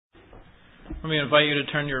Let me invite you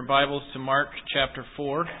to turn your Bibles to Mark chapter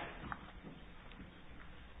 4.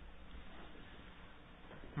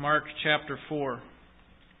 Mark chapter 4.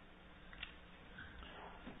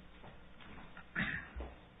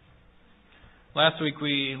 Last week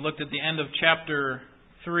we looked at the end of chapter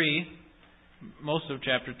 3, most of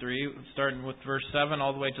chapter 3, starting with verse 7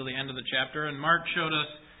 all the way to the end of the chapter. And Mark showed us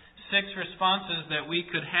 6 responses that we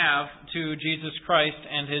could have to Jesus Christ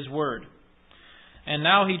and His Word. And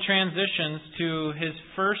now he transitions to his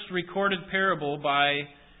first recorded parable by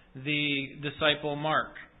the disciple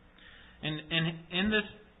Mark. And in this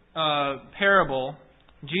parable,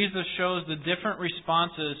 Jesus shows the different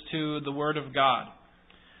responses to the Word of God.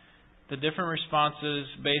 The different responses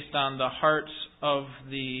based on the hearts of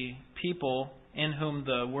the people in whom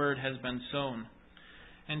the Word has been sown.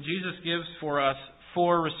 And Jesus gives for us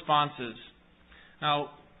 4 responses.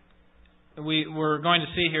 Now, we're going to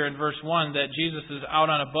see here in verse 1 that Jesus is out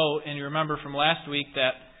on a boat, and you remember from last week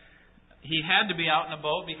that he had to be out in a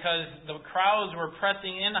boat because the crowds were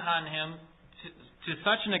pressing in on him to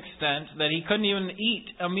such an extent that he couldn't even eat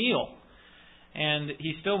a meal. And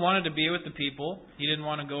he still wanted to be with the people. He didn't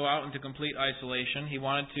want to go out into complete isolation. He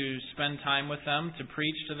wanted to spend time with them, to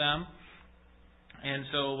preach to them. And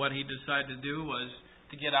so what he decided to do was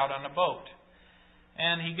to get out on a boat.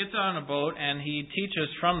 And he gets on a boat and he teaches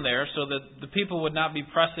from there so that the people would not be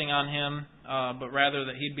pressing on him, but rather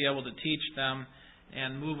that he'd be able to teach them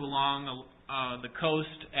and move along the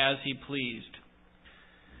coast as he pleased.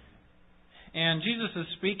 And Jesus is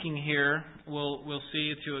speaking here, we'll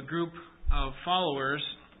see, to a group of followers,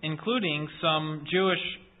 including some Jewish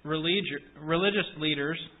religious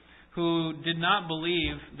leaders who did not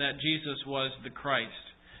believe that Jesus was the Christ.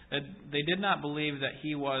 That they did not believe that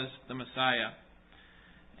He was the Messiah.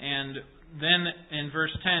 And then in verse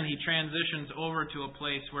 10, he transitions over to a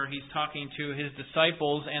place where he's talking to his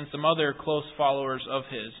disciples and some other close followers of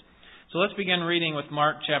his. So let's begin reading with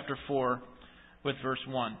Mark chapter 4 with verse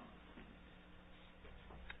 1.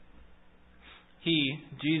 He,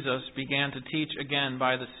 Jesus, began to teach again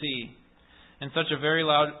by the sea, and such a very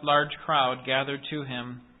large crowd gathered to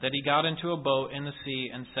him that he got into a boat in the sea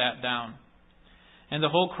and sat down. And the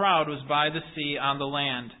whole crowd was by the sea on the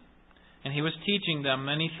land. And he was teaching them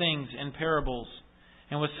many things in parables,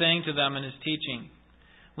 and was saying to them in his teaching,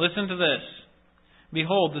 "Listen to this.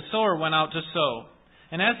 Behold, the sower went out to sow.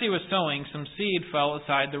 And as he was sowing, some seed fell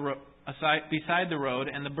beside the road,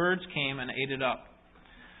 and the birds came and ate it up.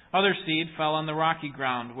 Other seed fell on the rocky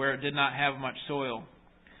ground, where it did not have much soil.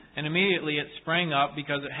 And immediately it sprang up,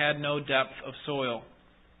 because it had no depth of soil.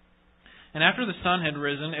 And after the sun had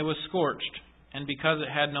risen, it was scorched, and because it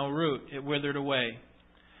had no root, it withered away.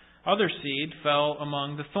 Other seed fell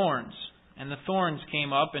among the thorns, and the thorns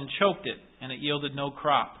came up and choked it, and it yielded no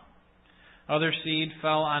crop. Other seed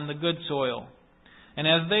fell on the good soil, and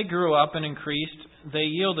as they grew up and increased, they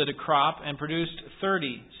yielded a crop and produced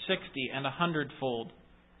 30, 60, and 100-fold.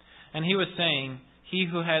 And he was saying, He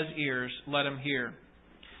who has ears, let him hear.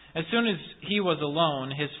 As soon as he was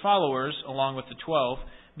alone, his followers, along with the 12,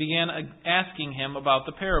 began asking him about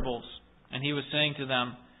the parables. And he was saying to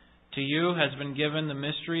them, To you has been given the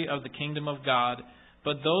mystery of the kingdom of God,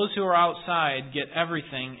 but those who are outside get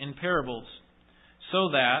everything in parables,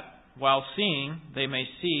 so that, while seeing, they may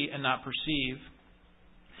see and not perceive,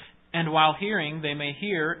 and while hearing, they may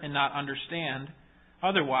hear and not understand,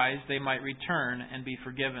 otherwise they might return and be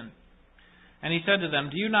forgiven. And he said to them,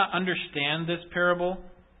 Do you not understand this parable?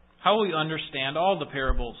 How will you understand all the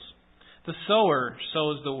parables? The sower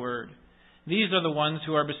sows the word. These are the ones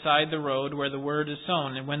who are beside the road where the word is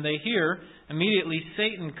sown. And when they hear, immediately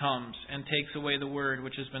Satan comes and takes away the word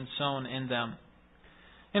which has been sown in them.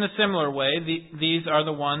 In a similar way, these are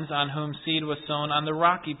the ones on whom seed was sown on the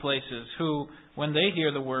rocky places, who, when they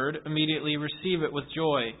hear the word, immediately receive it with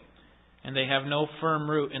joy. And they have no firm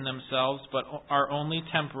root in themselves, but are only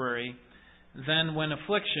temporary. Then when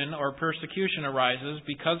affliction or persecution arises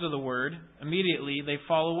because of the word, immediately they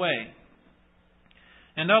fall away.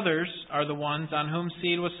 And others are the ones on whom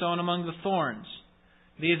seed was sown among the thorns.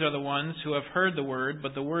 These are the ones who have heard the word,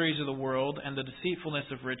 but the worries of the world and the deceitfulness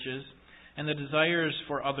of riches and the desires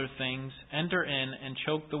for other things enter in and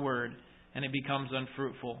choke the word, and it becomes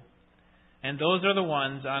unfruitful. And those are the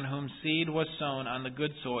ones on whom seed was sown on the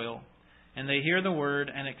good soil, and they hear the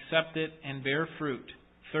word and accept it and bear fruit,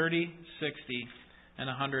 30, 60, and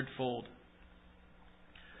 100-fold.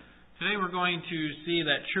 Today we're going to see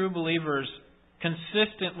that true believers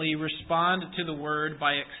consistently respond to the Word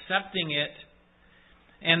by accepting it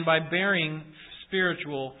and by bearing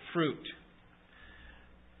spiritual fruit.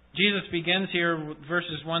 Jesus begins here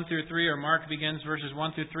verses 1 through 3, or Mark begins verses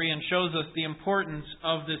 1 through 3, and shows us the importance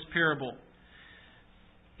of this parable.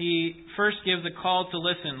 he first gives a call to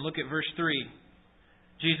listen. Look at verse 3.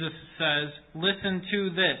 Jesus says, listen to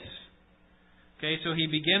this. Okay, so he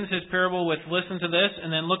begins his parable with listen to this, and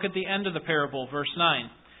then look at the end of the parable, verse 9.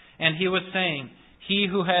 And he was saying, he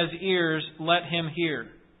who has ears, let him hear.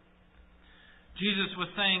 Jesus was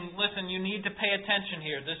saying, listen, you need to pay attention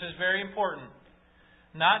here. This is very important.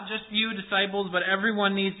 Not just you, disciples, but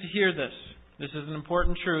everyone needs to hear this. This is an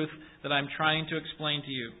important truth that I'm trying to explain to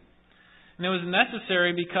you. And it was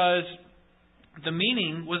necessary because the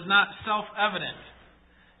meaning was not self-evident.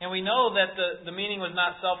 And we know that the meaning was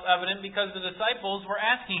not self-evident because the disciples were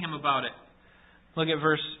asking him about it. Look at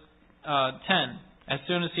verse 10. As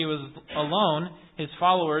soon as he was alone, his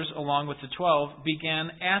followers, along with the 12, began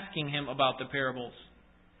asking him about the parables.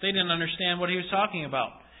 They didn't understand what he was talking about.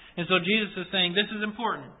 And so Jesus is saying, this is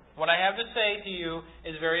important. What I have to say to you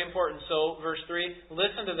is very important. So, verse 3,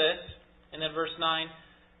 listen to this. And then verse 9,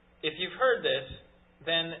 if you've heard this,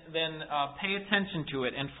 then pay attention to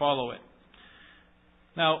it and follow it.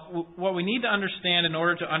 Now, what we need to understand in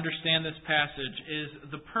order to understand this passage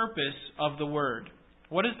is the purpose of the Word.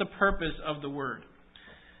 What is the purpose of the Word?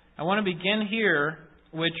 I want to begin here,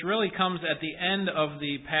 which really comes at the end of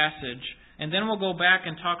the passage, and then we'll go back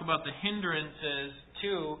and talk about the hindrances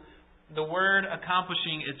to the Word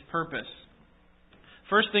accomplishing its purpose.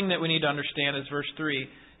 First thing that we need to understand is verse 3,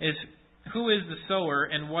 is who is the sower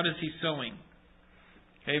and what is he sowing?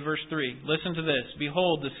 Okay, verse 3. Listen to this.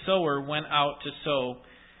 Behold, the sower went out to sow,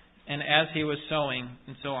 and as he was sowing,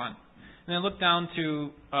 and so on. And then look down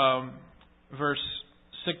to verse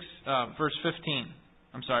 15.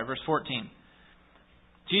 Verse 14.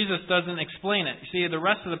 Jesus doesn't explain it. You see, the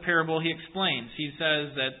rest of the parable he explains. He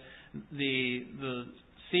says that the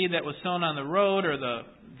seed that was sown on the road, or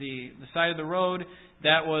the side of the road,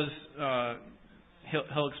 that was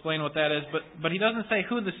he'll explain what that is. But he doesn't say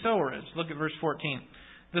who the sower is. Look at verse 14.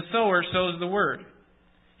 The sower sows the word.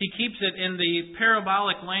 He keeps it in the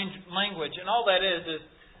parabolic language. And all that is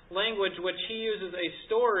language which he uses a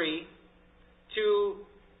story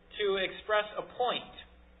to express a point.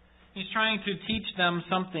 He's trying to teach them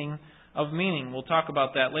something of meaning. We'll talk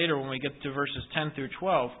about that later when we get to verses 10 through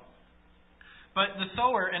 12. But the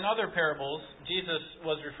sower in other parables, Jesus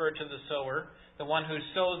was referred to the sower, the one who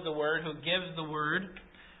sows the word, who gives the word.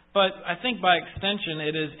 But I think by extension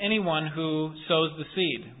it is anyone who sows the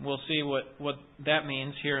seed. We'll see what that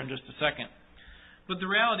means here in just a second. But the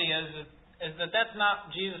reality is that that's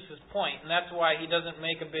not Jesus' point, and that's why he doesn't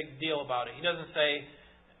make a big deal about it. He doesn't say,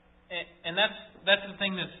 and that's the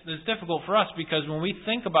thing that's difficult for us, because when we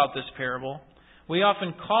think about this parable, we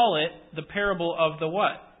often call it the parable of the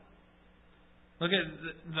what? Look at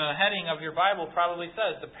the heading of your Bible probably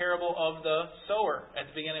says the parable of the sower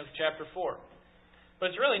at the beginning of chapter 4. But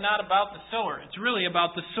it's really not about the sower. It's really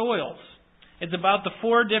about the soils. It's about the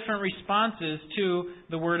 4 different responses to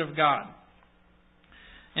the Word of God.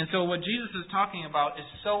 And so what Jesus is talking about is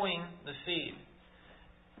sowing the seed.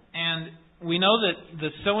 And we know that the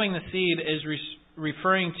sowing the seed is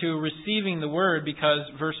referring to receiving the Word, because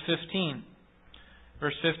verse 15.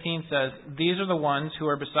 Verse 15 says, these are the ones who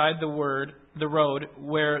are beside the road,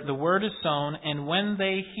 where the Word is sown, and when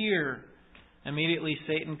they hear, immediately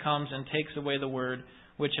Satan comes and takes away the word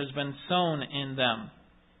which has been sown in them.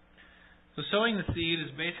 So sowing the seed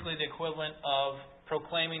is basically the equivalent of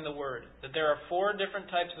proclaiming the word. That there are 4 different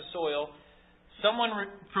types of soil. Someone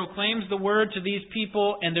proclaims the word to these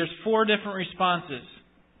people, and there's 4 different responses.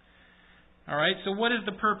 Alright, so what is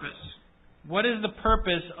the purpose? What is the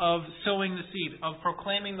purpose of sowing the seed, of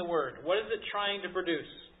proclaiming the word? What is it trying to produce?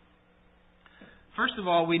 First of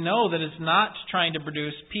all, we know that it's not trying to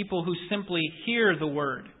produce people who simply hear the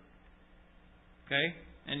word. Okay?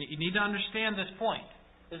 And you need to understand this point.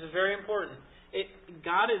 This is very important.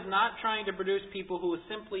 God is not trying to produce people who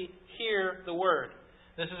simply hear the word.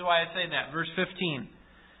 This is why I say that. Verse 15.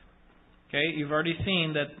 Okay, you've already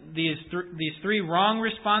seen that these 3 wrong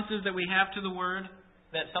responses that we have to the word,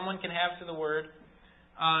 that someone can have to the word,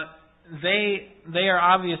 they are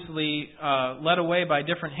obviously led away by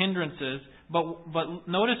different hindrances. But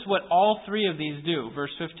notice what all 3 of these do.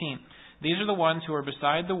 Verse 15. These are the ones who are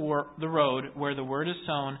beside the road where the word is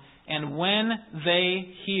sown, and when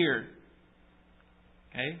they hear.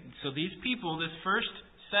 Okay, so these people, this first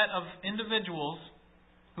set of individuals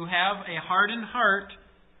who have a hardened heart,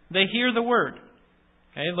 they hear the word.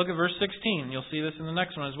 Okay, look at verse 16. You'll see this in the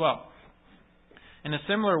next one as well. In a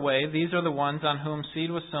similar way, these are the ones on whom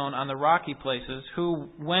seed was sown on the rocky places, who,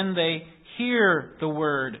 when they hear the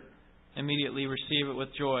word, immediately receive it with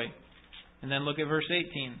joy. And then look at verse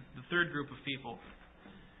 18, the third group of people.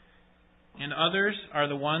 And others are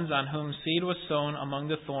the ones on whom seed was sown among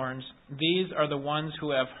the thorns. These are the ones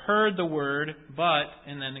who have heard the word, but,"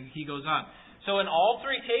 and then he goes on. So in all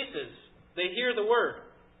three cases, they hear the word.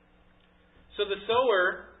 So the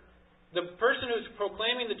sower, the person who's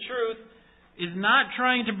proclaiming the truth, is not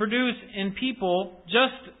trying to produce in people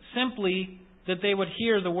just simply that they would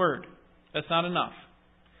hear the word. That's not enough.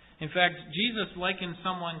 In fact, Jesus likens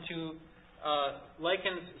someone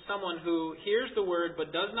who hears the word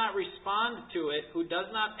but does not respond to it, who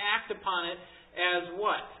does not act upon it, as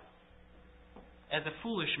what? As a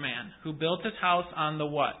foolish man who built his house on the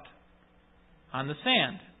what? On the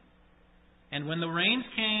sand. And when the rains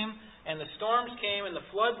came and the storms came and the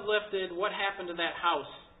floods lifted, what happened to that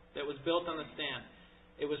house that was built on the sand?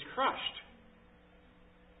 It was crushed.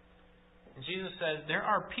 And Jesus says, there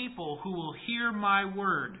are people who will hear my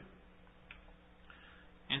word.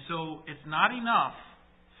 And so it's not enough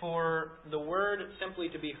for the word simply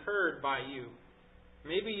to be heard by you.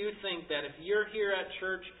 Maybe you think that if you're here at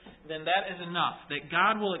church, then that is enough. That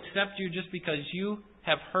God will accept you just because you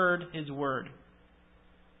have heard His word.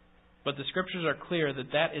 But the Scriptures are clear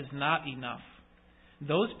that that is not enough.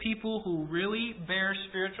 Those people who really bear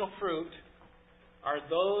spiritual fruit are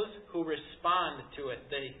those who respond to it.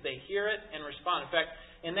 They hear it and respond. In fact,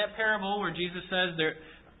 in that parable where Jesus says,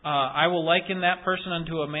 I will liken that person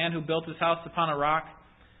unto a man who built his house upon a rock,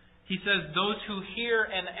 He says, those who hear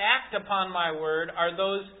and act upon my word are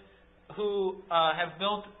those who have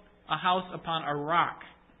built a house upon a rock.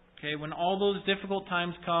 Okay, when all those difficult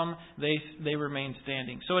times come, they remain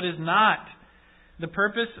standing. So it is not, the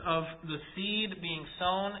purpose of the seed being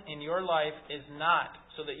sown in your life is not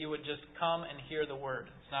so that you would just come and hear the word.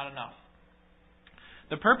 It's not enough.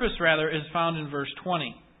 The purpose, rather, is found in verse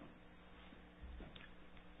 20.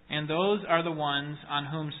 And those are the ones on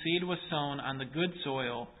whom seed was sown on the good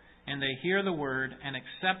soil, and they hear the word and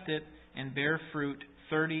accept it and bear fruit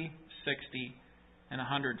 30, 60, and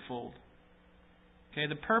 100-fold. Okay,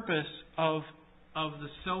 the purpose of the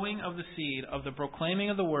sowing of the seed, of the proclaiming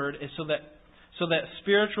of the word, is so that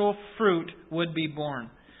spiritual fruit would be born.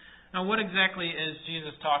 Now, what exactly is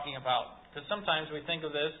Jesus talking about? Because sometimes we think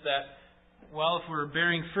of this that, well, if we're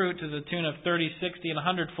bearing fruit to the tune of 30, 60, and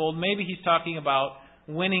 100-fold, maybe He's talking about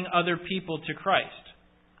winning other people to Christ.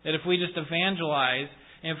 That if we just evangelize,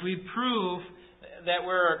 and if we prove that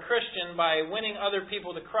we're a Christian by winning other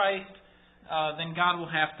people to Christ, then God will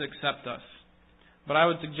have to accept us. But I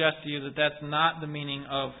would suggest to you that that's not the meaning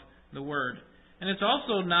of the word. And it's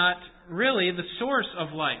also not really the source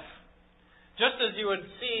of life. Just as you would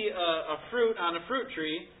see a fruit on a fruit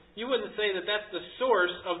tree, you wouldn't say that that's the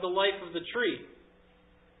source of the life of the tree.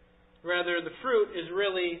 Rather, the fruit is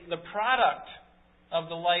really the product of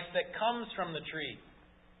the life that comes from the tree.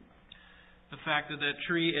 The fact that that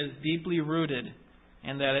tree is deeply rooted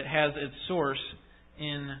and that it has its source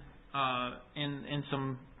in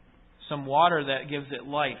some water that gives it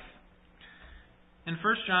life. In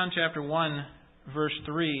 1 John chapter 1, verse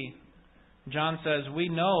 3, John says, we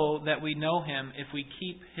know that we know Him if we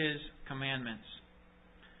keep His commandments.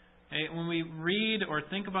 Okay, when we read or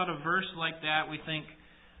think about a verse like that, we think,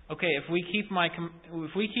 okay, if we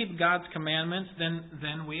keep God's commandments,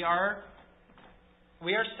 then we are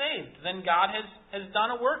saved. Then God has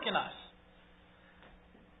done a work in us.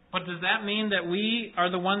 But does that mean that we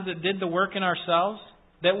are the ones that did the work in ourselves?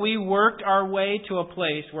 That we worked our way to a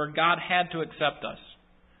place where God had to accept us?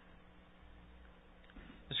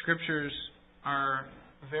 The Scriptures are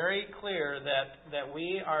very clear that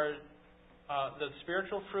we are the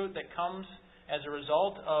spiritual fruit that comes as a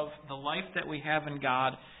result of the life that we have in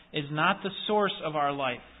God is not the source of our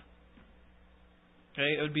life.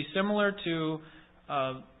 Okay, it would be similar to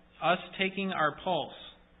us taking our pulse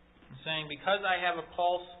and saying, because I have a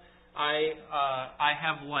pulse, I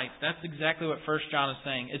have life. That's exactly what 1 John is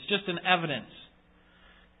saying. It's just an evidence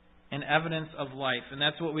of life. And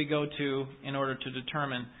that's what we go to in order to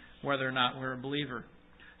determine whether or not we're a believer.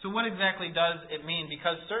 So what exactly does it mean?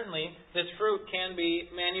 Because certainly this fruit can be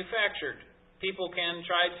manufactured. People can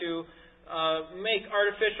try to make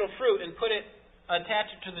artificial fruit and attach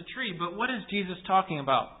it to the tree. But what is Jesus talking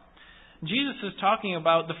about? Jesus is talking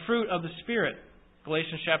about the fruit of the Spirit.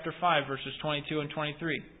 Galatians chapter 5, verses 22 and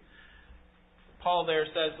 23. Paul there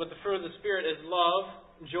says, but the fruit of the Spirit is love,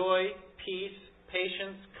 joy, peace,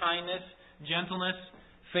 patience, kindness, gentleness,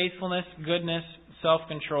 faithfulness, goodness,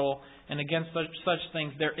 self-control, and against such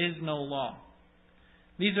things there is no law.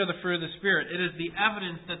 These are the fruit of the Spirit. It is the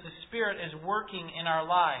evidence that the Spirit is working in our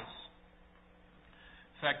lives.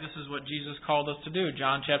 In fact, this is what Jesus called us to do.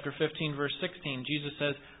 John chapter 15, verse 16. Jesus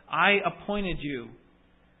says, I appointed you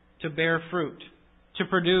to bear fruit, to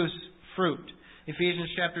produce fruit. Ephesians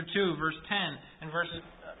chapter 2, verse 10, and verses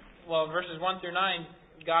 1 through 9,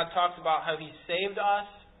 God talks about how He saved us.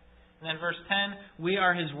 And then verse 10, we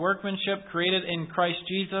are His workmanship created in Christ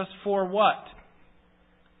Jesus for what?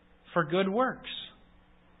 For good works.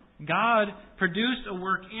 God produced a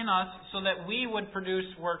work in us so that we would produce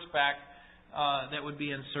works back that would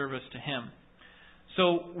be in service to Him.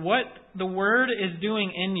 So what the Word is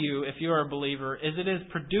doing in you, if you are a believer, is it is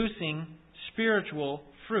producing spiritual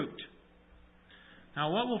fruit. Now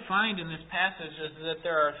what we'll find in this passage is that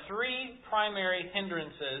there are three primary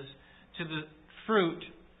hindrances to the fruit,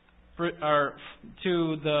 or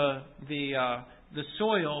to the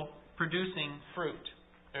soil producing fruit.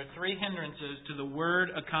 There are three hindrances to the Word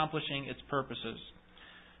accomplishing its purposes.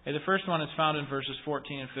 Okay, the first one is found in verses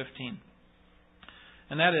 14 and 15.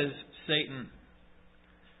 And that is Satan.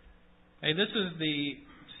 Okay, this is the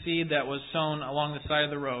seed that was sown along the side of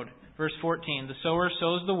the road. Verse 14, the sower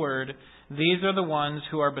sows the word. These are the ones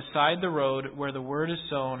who are beside the road where the word is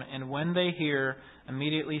sown, and when they hear,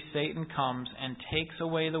 immediately Satan comes and takes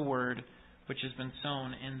away the word which has been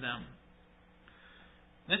sown in them.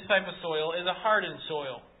 This type of soil is a hardened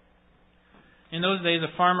soil. In those days,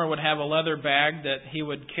 a farmer would have a leather bag that he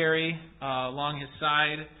would carry along his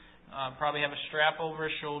side, probably have a strap over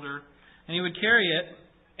his shoulder, and he would carry it,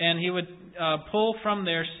 and he would pull from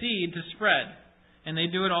their seed to spread. And they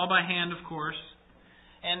do it all by hand, of course.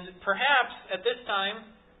 And perhaps at this time,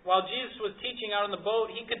 while Jesus was teaching out on the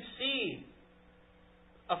boat, he could see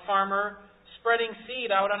a farmer spreading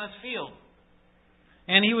seed out on his field.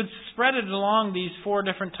 And he would spread it along these four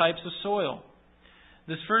different types of soil.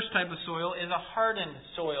 This first type of soil is a hardened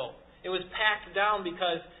soil. It was packed down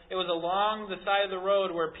because it was along the side of the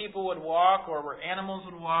road where people would walk or where animals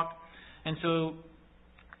would walk. And so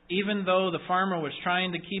even though the farmer was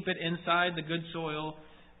trying to keep it inside the good soil,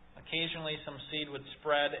 occasionally some seed would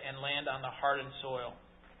spread and land on the hardened soil.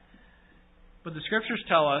 But the Scriptures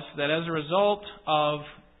tell us that as a result of,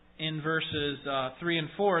 in verses 3 and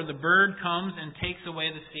 4, the bird comes and takes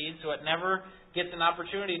away the seed, so it never gets an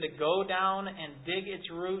opportunity to go down and dig its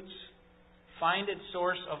roots, find its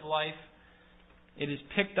source of life. It is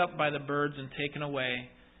picked up by the birds and taken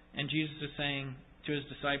away. And Jesus is saying to His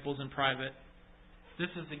disciples in private, this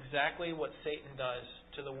is exactly what Satan does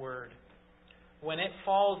to the Word. When it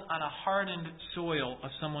falls on a hardened soil of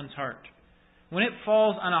someone's heart, when it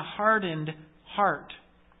falls on a hardened heart,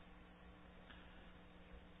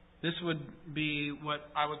 this would be what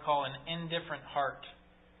I would call an indifferent heart.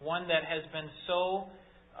 One that has been so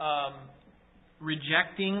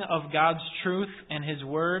rejecting of God's truth and His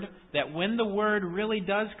Word that when the Word really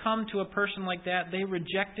does come to a person like that, they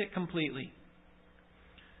reject it completely.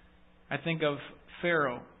 I think of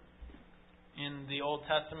Pharaoh in the Old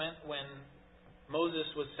Testament when Moses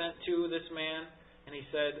was sent to this man and he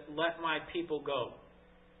said, "Let my people go."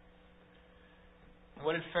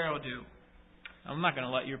 What did Pharaoh do? I'm not going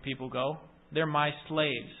to let your people go. They're my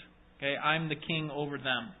slaves. Okay, I'm the king over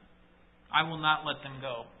them. I will not let them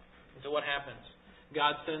go. And so what happens?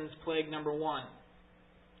 God sends plague number 1.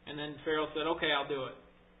 And then Pharaoh said, "Okay, I'll do it."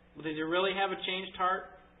 But did he really have a changed heart?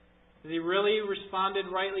 Did he really responded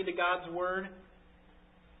rightly to God's word?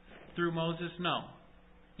 Through Moses? No.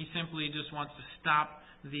 He simply just wants to stop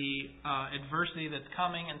the adversity that's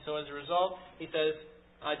coming, and so as a result, he says,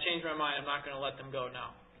 "I changed my mind. I'm not going to let them go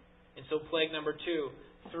now." And so plague number 2,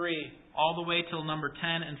 3, all the way till number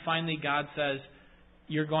 10, and finally God says,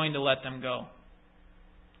 "You're going to let them go."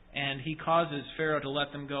 And He causes Pharaoh to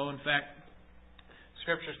let them go. In fact,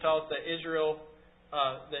 Scriptures tell us that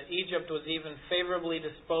that Egypt was even favorably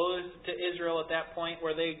disposed to Israel at that point,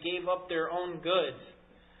 where they gave up their own goods.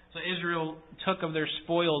 So Israel took of their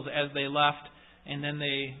spoils as they left, and then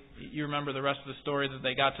you remember the rest of the story, that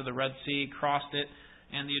they got to the Red Sea, crossed it,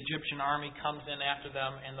 and the Egyptian army comes in after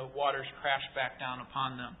them, and the waters crash back down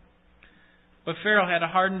upon them. But Pharaoh had a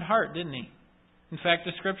hardened heart, didn't he? In fact,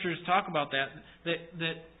 the Scriptures talk about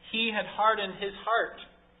that he had hardened his heart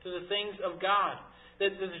to the things of God.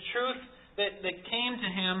 That the truth that came to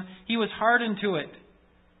him, he was hardened to it.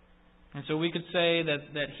 And so we could say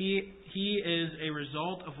that he is a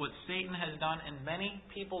result of what Satan has done in many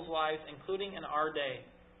people's lives, including in our day.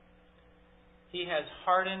 He has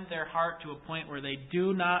hardened their heart to a point where they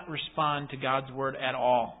do not respond to God's Word at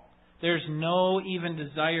all. There's no even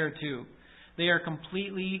desire to. They are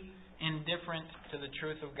completely indifferent to the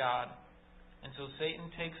truth of God. And so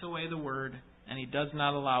Satan takes away the Word, and he does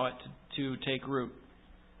not allow it to take root.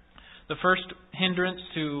 The first hindrance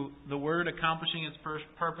to the Word accomplishing its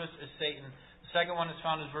purpose is Satan. The second one is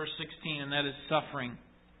found in verse 16, and that is suffering.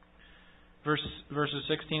 Verses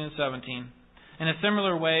 16 and 17. In a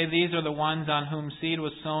similar way, these are the ones on whom seed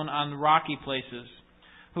was sown on rocky places,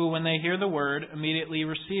 who, when they hear the word, immediately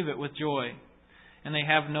receive it with joy. And they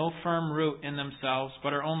have no firm root in themselves,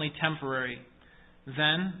 but are only temporary.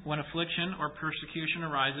 Then, when affliction or persecution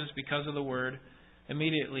arises because of the word,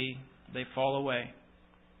 immediately they fall away.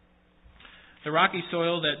 The rocky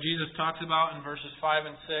soil that Jesus talks about in verses 5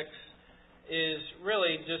 and 6 is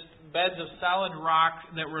really just beds of solid rock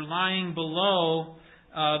that were lying below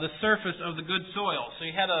the surface of the good soil. So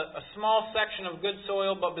you had a small section of good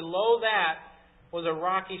soil, but below that was a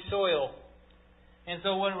rocky soil. And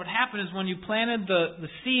so what would happen is when you planted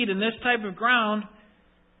the seed in this type of ground,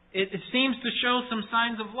 it seems to show some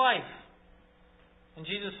signs of life. And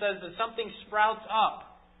Jesus says that something sprouts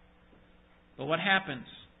up. But what happens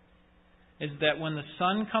is that when the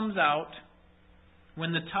sun comes out,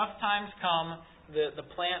 when the tough times come, the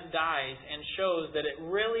plant dies and shows that it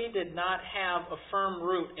really did not have a firm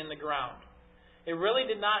root in the ground. It really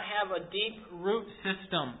did not have a deep root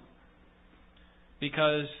system,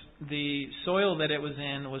 because the soil that it was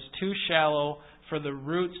in was too shallow for the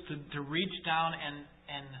roots to reach down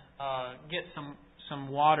and get some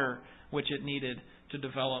water which it needed to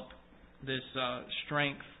develop this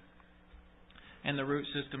strength and the root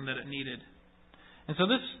system that it needed. And so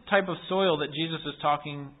this type of soil that Jesus is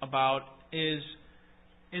talking about is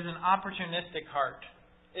an opportunistic heart.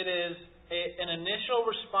 It is an initial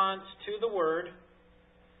response to the Word.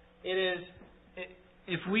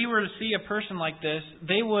 If we were to see a person like this,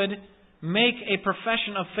 they would make a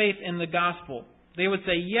profession of faith in the gospel. They would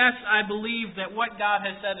say, yes, I believe that what God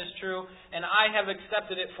has said is true, and I have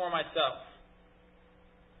accepted it for myself.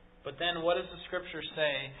 But then what does the Scripture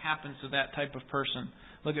say happens to that type of person?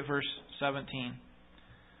 Look at verse 17.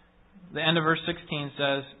 The end of verse 16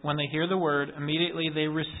 says, when they hear the word, immediately they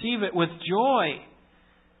receive it with joy,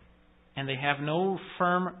 and they have no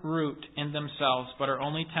firm root in themselves, but are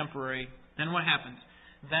only temporary. Then what happens?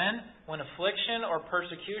 Then, when affliction or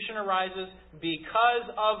persecution arises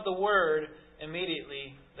because of the word,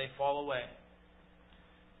 immediately they fall away.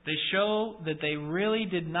 They show that they really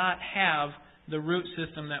did not have the root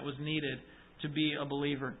system that was needed to be a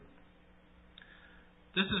believer.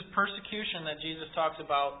 This is persecution that Jesus talks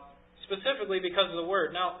about specifically because of the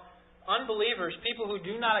word. Now, unbelievers, people who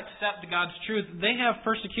do not accept God's truth, they have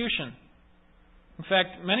persecution. In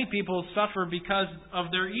fact, many people suffer because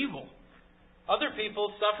of their evil. Other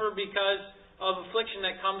people suffer because of affliction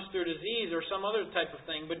that comes through disease or some other type of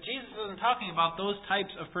thing. But Jesus isn't talking about those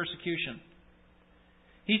types of persecution.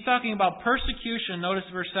 He's talking about persecution, notice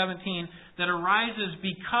verse 17, that arises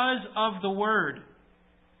because of the Word.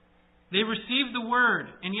 They received the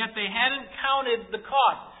Word, and yet they hadn't counted the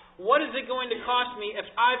cost. What is it going to cost me if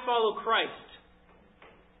I follow Christ?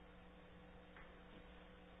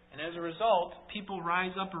 And as a result, people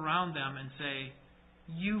rise up around them and say,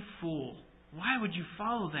 you fool. Why would you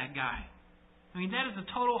follow that guy? I mean, that is a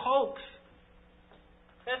total hoax.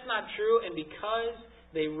 That's not true, and because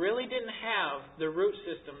they really didn't have the root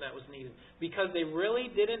system that was needed, because they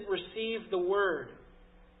really didn't receive the Word,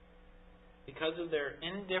 because of their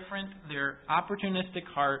indifferent, their opportunistic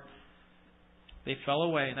heart, they fell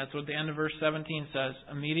away. That's what the end of verse 17 says.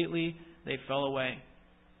 Immediately they fell away.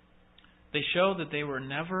 They show that they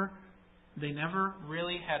never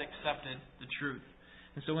really had accepted the truth.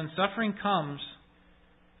 And so when suffering comes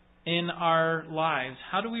in our lives,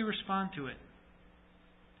 how do we respond to it?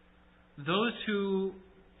 Those who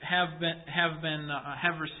have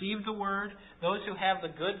received the Word, those who have the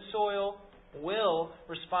good soil, will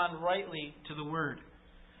respond rightly to the Word.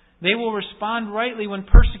 They will respond rightly when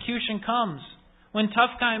persecution comes. When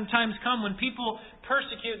tough times come, when people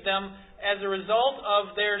persecute them as a result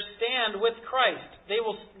of their stand with Christ, they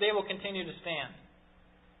will continue to stand.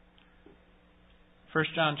 1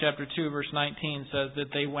 John chapter 2 verse 19 says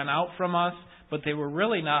that they went out from us, but they were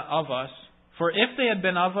really not of us. For if they had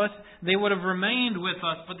been of us, they would have remained with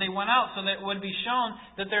us, but they went out so that it would be shown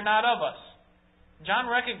that they're not of us.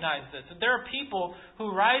 John recognized this, that there are people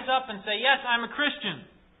who rise up and say, yes, I'm a Christian.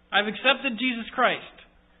 I've accepted Jesus Christ.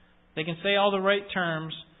 They can say all the right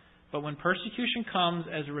terms, but when persecution comes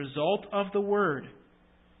as a result of the Word,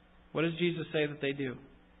 what does Jesus say that they do?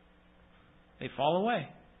 They fall away.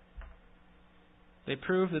 They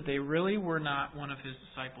prove that they really were not one of His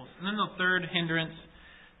disciples. And then the third hindrance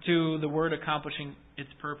to the Word accomplishing its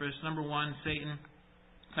purpose. Number 1, Satan.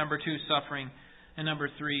 Number 2, suffering. And number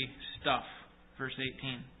 3, stuff. Verse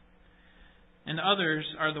 18. And others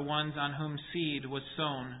are the ones on whom seed was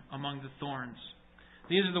sown among the thorns.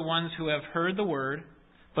 These are the ones who have heard the Word,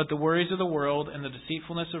 but the worries of the world and the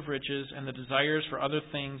deceitfulness of riches and the desires for other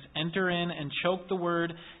things enter in and choke the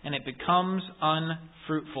Word, and it becomes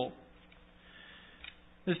unfruitful.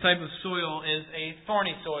 This type of soil is a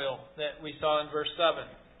thorny soil that we saw in verse 7.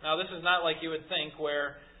 Now, this is not like you would think,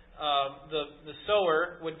 where the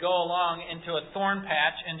sower would go along into a thorn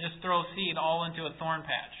patch and just throw seed all into a thorn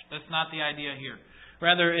patch. That's not the idea here.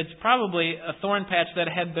 Rather, it's probably a thorn patch that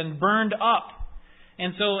had been burned up.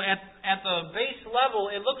 And so at the base level,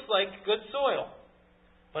 it looks like good soil.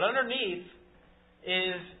 But underneath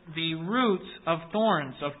is the roots of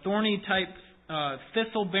thorns, of thorny type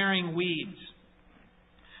thistle-bearing weeds.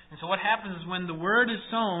 And so what happens is when the Word is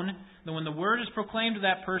sown, when the Word is proclaimed to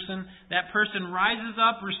that person rises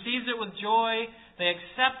up, receives it with joy, they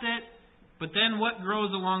accept it, but then what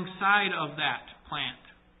grows alongside of that plant?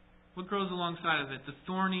 What grows alongside of it? The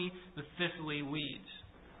thorny, the thistly weeds.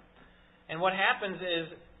 And what happens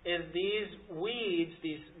is these weeds,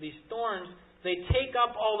 these thorns, they take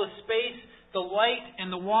up all the space, the light,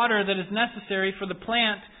 and the water that is necessary for the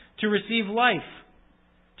plant to receive life,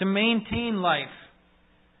 to maintain life.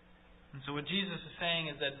 And so what Jesus is saying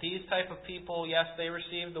is that these type of people, yes, they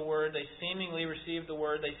receive the Word, they seemingly receive the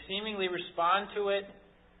Word, they seemingly respond to it,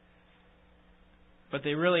 but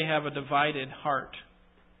they really have a divided heart.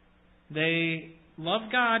 They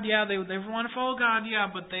love God, yeah, they want to follow God, yeah,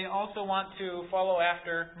 but they also want to follow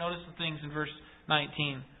after, notice the things in verse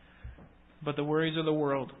 19, but the worries of the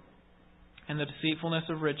world, and the deceitfulness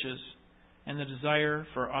of riches, and the desire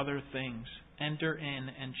for other things enter in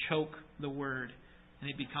and choke the Word, and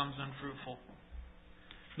it becomes unfruitful.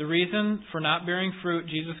 The reason for not bearing fruit,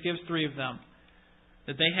 Jesus gives 3 of them.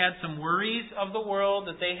 That they had some worries of the world,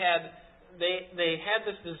 that they had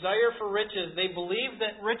this desire for riches. They believed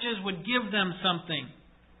that riches would give them something.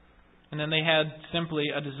 And then they had simply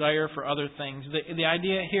a desire for other things. The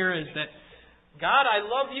idea here is that, God, I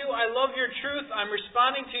love you, I love your truth, I'm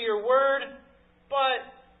responding to your Word, but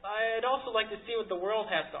I'd also like to see what the world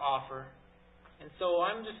has to offer. And so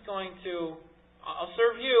I'm just going to I'll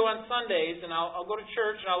serve you on Sundays, and I'll go to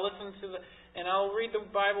church, and I'll listen to and I'll read the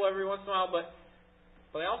Bible every once in a while, but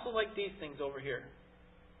I also like these things over here.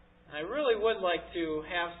 And I really would like to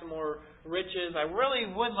have some more riches. I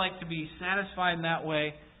really would like to be satisfied in that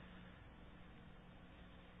way.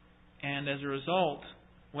 And as a result,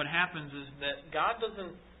 what happens is that God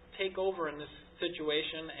doesn't take over in this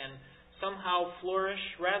situation and somehow flourish.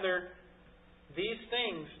 Rather, these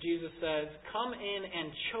things, Jesus says, come in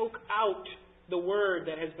and choke out the Word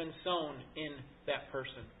that has been sown in that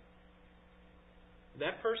person.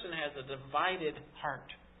 That person has a divided heart.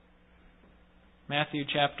 Matthew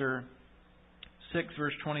chapter 6,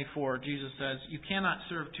 verse 24, Jesus says, you cannot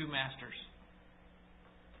serve 2 masters.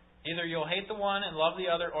 Either you'll hate the one and love the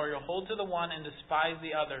other, or you'll hold to the one and despise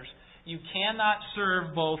the others. You cannot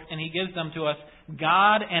serve both, and He gives them to us,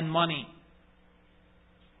 God and money.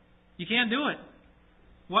 You can't do it.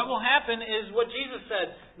 What will happen is what Jesus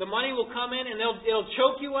said. The money will come in and it'll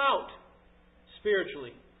choke you out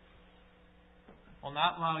spiritually. It will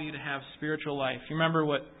not allow you to have spiritual life. You remember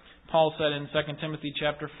what Paul said in 2 Timothy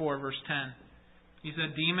chapter 4, verse 10. He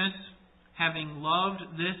said, Demas, having loved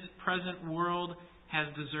this present world, has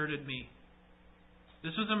deserted me.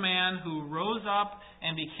 This was a man who rose up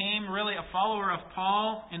and became really a follower of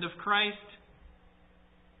Paul and of Christ.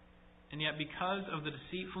 And yet because of the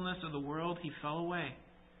deceitfulness of the world, he fell away.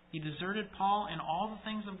 He deserted Paul and all the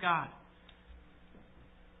things of God.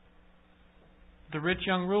 The rich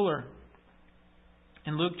young ruler,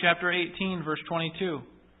 in Luke chapter 18, verse 22,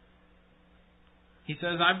 he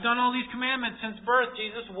says, I've done all these commandments since birth,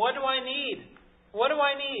 Jesus. What do I need? What do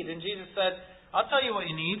I need? And Jesus said, I'll tell you what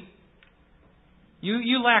you need.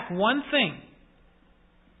 You lack one thing.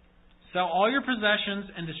 Sell all your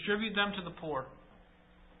possessions and distribute them to the poor.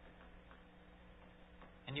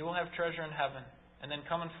 And you will have treasure in heaven. And then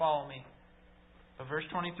come and follow me. But verse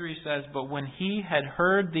 23 says, but when he had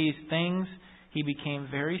heard these things, he became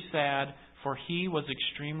very sad, for he was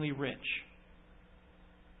extremely rich.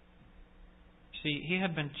 See,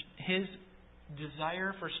 his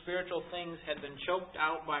desire for spiritual things had been choked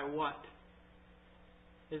out by what?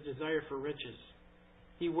 His desire for riches.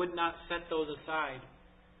 He would not set those aside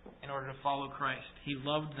in order to follow Christ. He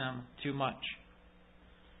loved them too much.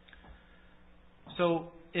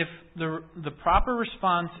 So, if the proper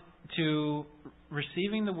response to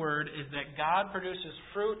receiving the Word is that God produces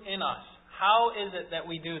fruit in us, how is it that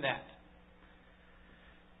we do that?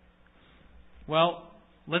 Well,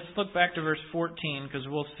 let's look back to verse 14, because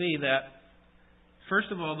we'll see that, first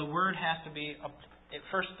of all, the Word has to be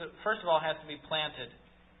planted.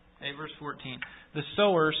 Okay, verse 14. The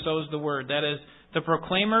sower sows the Word. That is, the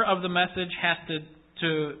proclaimer of the message has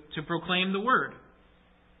to proclaim the Word.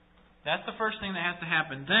 That's the first thing that has to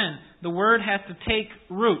happen. Then, the Word has to take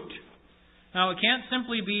root. Now, it can't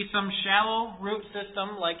simply be some shallow root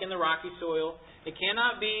system like in the rocky soil. It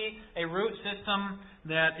cannot be a root system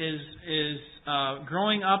that is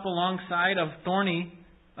growing up alongside of thorny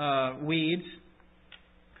weeds.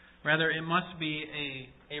 Rather, it must be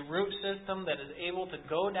a root system that is able to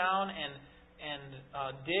go down and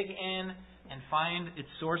dig in and find its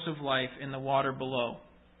source of life in the water below.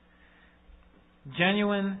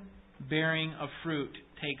 Genuine bearing of fruit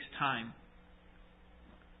takes time.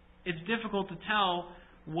 It's difficult to tell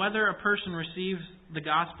whether a person receives the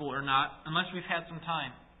gospel or not unless we've had some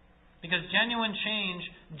time. Because genuine change,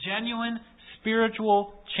 genuine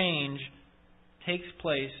spiritual change takes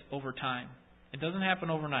place over time. It doesn't happen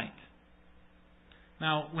overnight.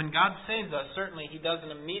 Now, when God saves us, certainly He does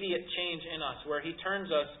an immediate change in us where He turns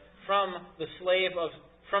us from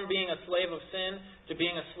being a slave of sin to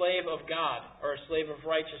being a slave of God, or a slave of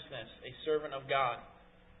righteousness, a servant of God.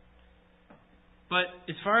 But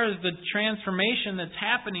as far as the transformation that's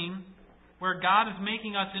happening, where God is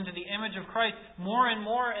making us into the image of Christ more and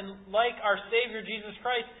more and like our Savior Jesus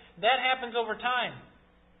Christ, that happens over time.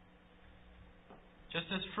 Just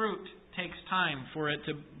as fruit takes time for it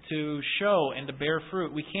to show and to bear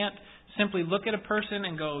fruit. We can't simply look at a person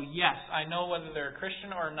and go, yes, I know whether they're a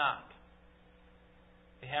Christian or not.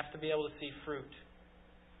 They have to be able to see fruit.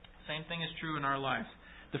 Same thing is true in our lives.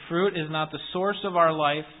 The fruit is not the source of our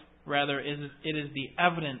life. Rather, it is the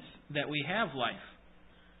evidence that we have life.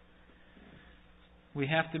 We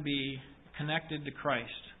have to be connected to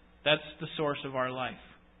Christ. That's the source of our life.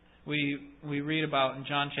 We read about in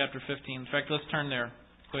John chapter 15. In fact, let's turn there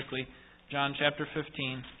quickly. John chapter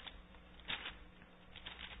 15.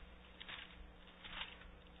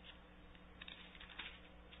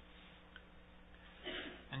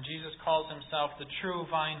 And Jesus calls Himself the true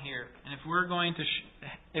vine here. And if we're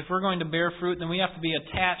going to bear fruit, then we have to be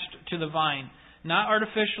attached to the vine, not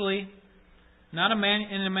artificially, not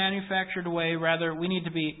in a manufactured way. Rather, we need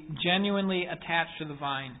to be genuinely attached to the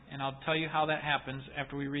vine. And I'll tell you how that happens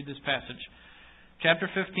after we read this passage. Chapter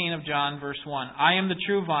 15 of John, verse 1. I am the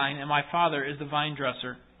true vine, and my Father is the vine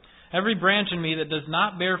dresser. Every branch in me that does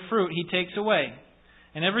not bear fruit, He takes away.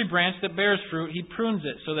 And every branch that bears fruit, He prunes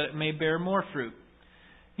it, so that it may bear more fruit.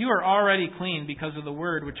 You are already clean because of the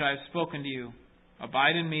word which I have spoken to you.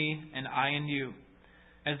 Abide in me, and I in you.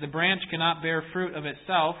 As the branch cannot bear fruit of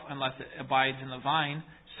itself unless it abides in the vine,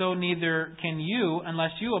 so neither can you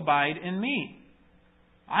unless you abide in me.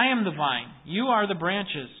 I am the vine, you are the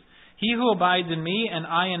branches. He who abides in me and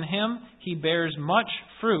I in him, he bears much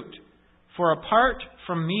fruit. For apart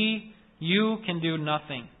from me, you can do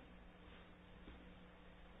nothing.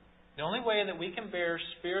 The only way that we can bear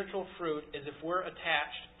spiritual fruit is if we're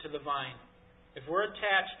attached to the vine. If we're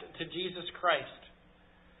attached to Jesus Christ.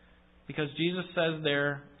 Because Jesus says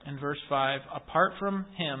there in verse 5, apart from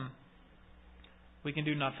Him, we can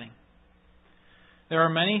do nothing. There are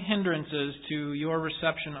many hindrances to your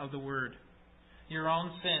reception of the Word. Your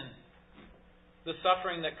own sin. The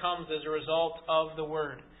suffering that comes as a result of the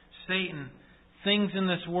Word. Satan. Things in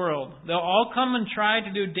this world. They'll all come and try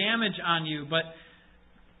to do damage on you, but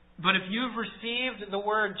if you've received the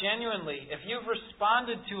Word genuinely, if you've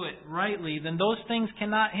responded to it rightly, then those things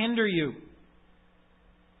cannot hinder you.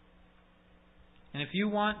 And if you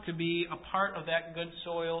want to be a part of that good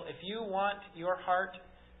soil, if you want your heart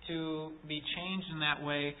to be changed in that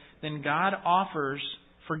way, then God offers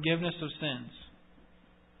forgiveness of sins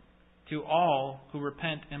to all who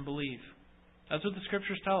repent and believe. That's what the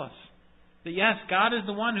Scriptures tell us. That yes, God is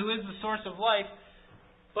the one who is the source of life,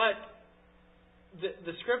 but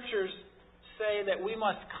the Scriptures say that we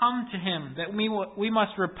must come to Him, that we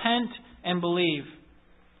must repent and believe.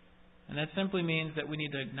 And that simply means that we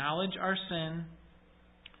need to acknowledge our sin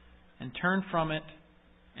and turn from it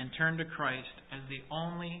and turn to Christ as the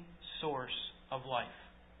only source of life.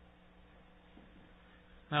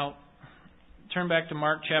 Now, turn back to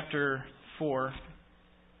Mark chapter 4.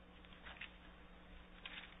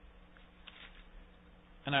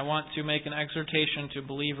 And I want to make an exhortation to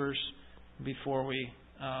believers before we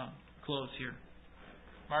close here.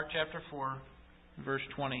 Mark chapter 4, verse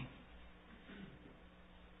 20.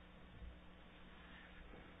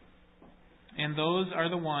 And those are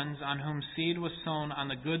the ones on whom seed was sown on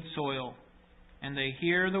the good soil, and they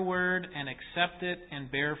hear the word and accept it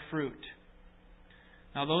and bear fruit.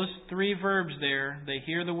 Now those three verbs there, they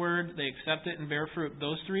hear the word, they accept it and bear fruit.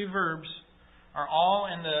 Those three verbs are all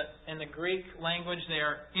in the Greek language, they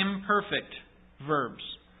are imperfect verbs.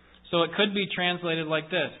 So it could be translated like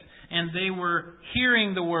this. And they were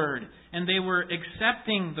hearing the word, and they were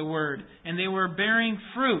accepting the word, and they were bearing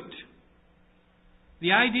fruit.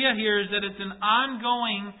 The idea here is that it's an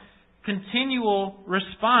ongoing continual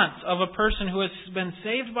response of a person who has been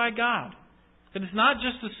saved by God. That it's not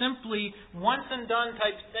just a simply once and done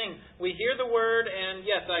type thing. We hear the word and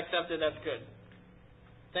yes, I accept it, that's good.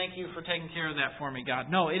 Thank you for taking care of that for me, God.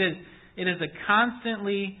 No, it is a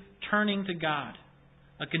constantly turning to God.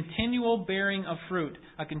 A continual bearing of fruit.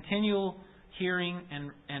 A continual hearing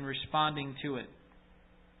and responding to it.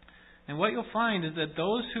 And what you'll find is that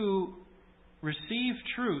those who receive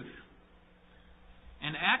truth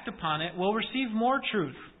and act upon it will receive more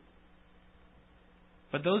truth.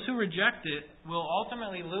 But those who reject it will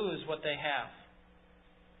ultimately lose what they have.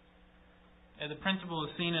 And the principle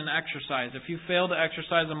is seen in exercise. If you fail to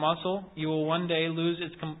exercise a muscle, you will one day lose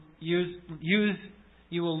its use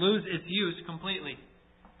completely.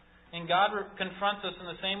 And God confronts us in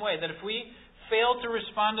the same way. That if we fail to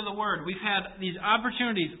respond to the Word, we've had these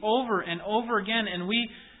opportunities over and over again, and we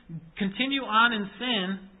continue on in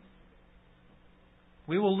sin,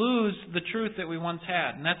 we will lose the truth that we once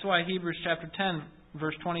had. And that's why Hebrews chapter 10,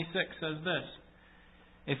 verse 26 says this.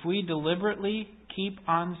 If we deliberately keep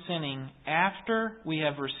on sinning after we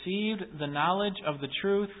have received the knowledge of the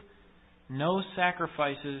truth, no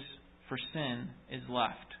sacrifices for sin is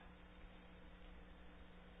left.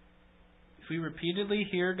 If we repeatedly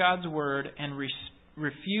hear God's Word and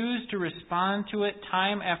refuse to respond to it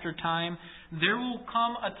time after time, there will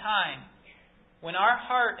come a time when our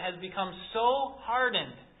heart has become so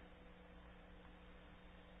hardened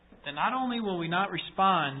that not only will we not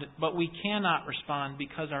respond, but we cannot respond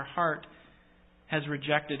because our heart has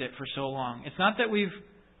rejected it for so long. It's not that we've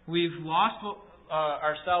lost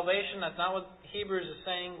our salvation. That's not what Hebrews is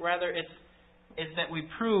saying. Rather, it's that we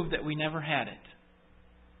prove that we never had it.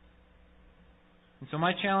 And so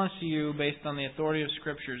my challenge to you, based on the authority of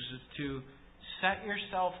Scriptures, is to set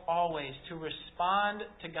yourself always to respond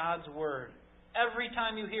to God's Word every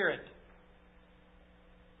time you hear it.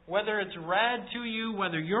 Whether it's read to you,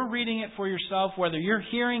 whether you're reading it for yourself, whether you're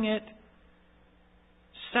hearing it,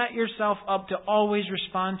 set yourself up to always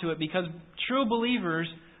respond to it, because true believers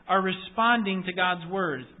are responding to God's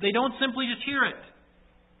Word. They don't simply just hear it.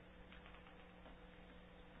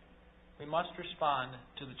 We must respond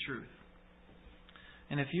to the truth.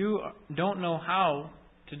 And if you don't know how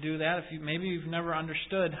to do that, maybe you've never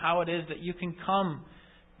understood how it is that you can come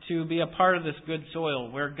to be a part of this good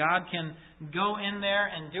soil, where God can go in there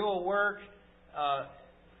and do a work,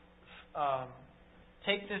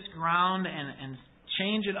 take this ground and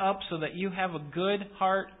change it up so that you have a good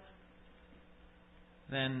heart,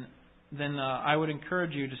 then I would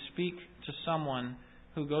encourage you to speak to someone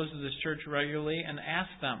who goes to this church regularly and ask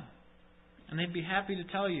them. And they'd be happy to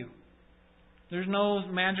tell you. There's no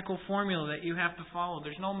magical formula that you have to follow.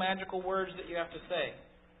 There's no magical words that you have to say.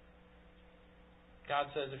 God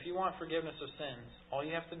says, if you want forgiveness of sins, all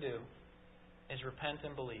you have to do is repent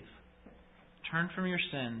and believe. Turn from your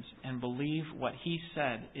sins and believe what He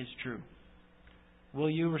said is true. Will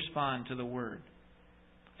you respond to the Word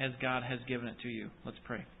as God has given it to you? Let's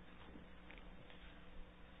pray.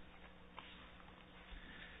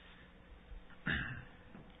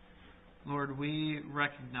 Lord, we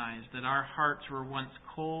recognize that our hearts were once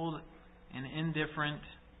cold and indifferent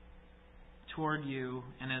toward You,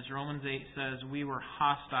 and as Romans 8 says, we were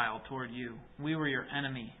hostile toward You. We were Your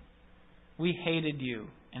enemy. We hated You,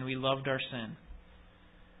 and we loved our sin.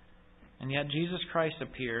 And yet Jesus Christ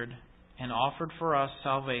appeared and offered for us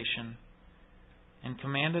salvation and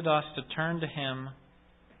commanded us to turn to Him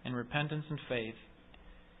in repentance and faith.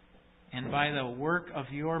 And by the work of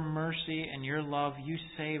Your mercy and Your love, You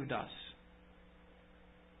saved us.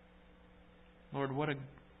 Lord, what a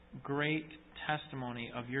great testimony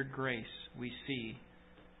of Your grace we see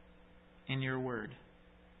in Your Word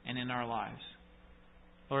and in our lives.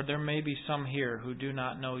 Lord, there may be some here who do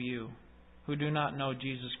not know You, who do not know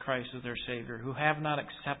Jesus Christ as their Savior, who have not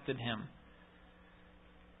accepted Him.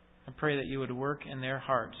 I pray that You would work in their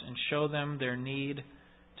hearts and show them their need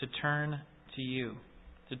to turn to You,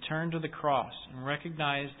 to turn to the cross and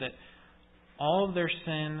recognize that all of their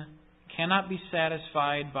sin cannot be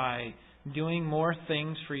satisfied by doing more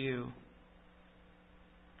things for You.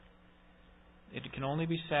 It can only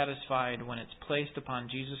be satisfied when it's placed upon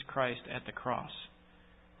Jesus Christ at the cross,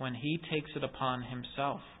 when He takes it upon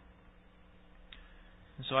Himself.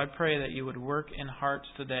 And so I pray that You would work in hearts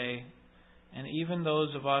today, and even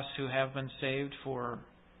those of us who have been saved for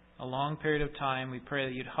a long period of time, we pray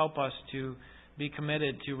that You'd help us to be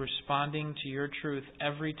committed to responding to Your truth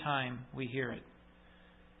every time we hear it.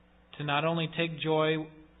 To not only take joy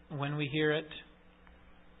when we hear it,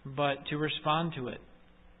 but to respond to it.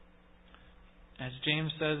 As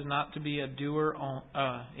James says, not to be a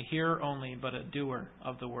hearer only, but a doer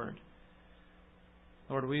of the Word.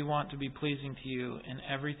 Lord, we want to be pleasing to You in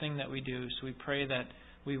everything that we do. So we pray that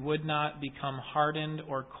we would not become hardened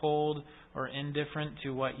or cold or indifferent to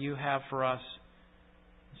what You have for us.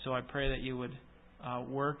 So I pray that You would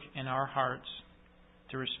work in our hearts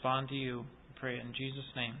to respond to You. We pray it in Jesus'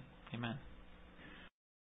 name. Amen.